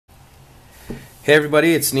Hey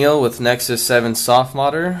everybody, it's Neil with Nexus 7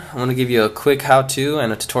 softModder. I'm going to give you a quick how-to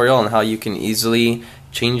and a tutorial on how you can easily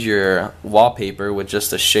change your wallpaper with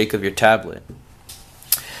just a shake of your tablet.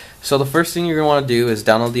 So the first thing you're going to want to do is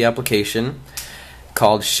download the application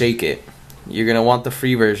called Shake It. You're going to want the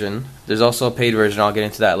free version. There's also a paid version, I'll get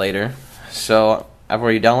into that later. So I've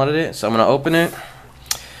already downloaded it, so I'm going to open it.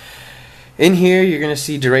 In here you're going to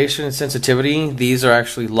see duration and sensitivity. These are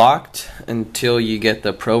actually locked until you get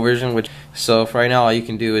the pro version. So for right now all you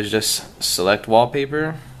can do is just select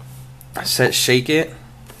wallpaper, set shake it,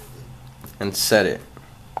 and set it.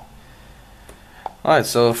 Alright,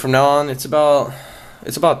 so from now on it's about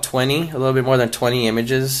 20, a little bit more than 20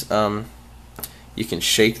 images you can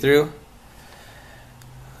shake through,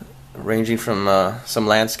 ranging from some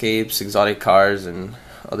landscapes, exotic cars, and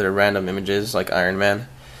other random images like Iron Man.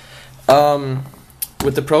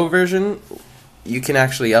 With the pro version you can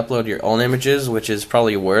actually upload your own images, which is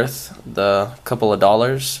probably worth the couple of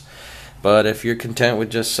dollars. But if you're content with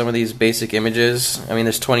just some of these basic images, I mean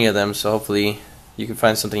there's 20 of them, so hopefully you can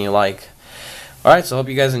find something you like. Alright, so I hope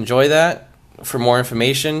you guys enjoy that. For more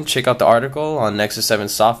information, check out the article on Nexus 7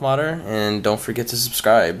 softModder, and don't forget to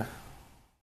subscribe.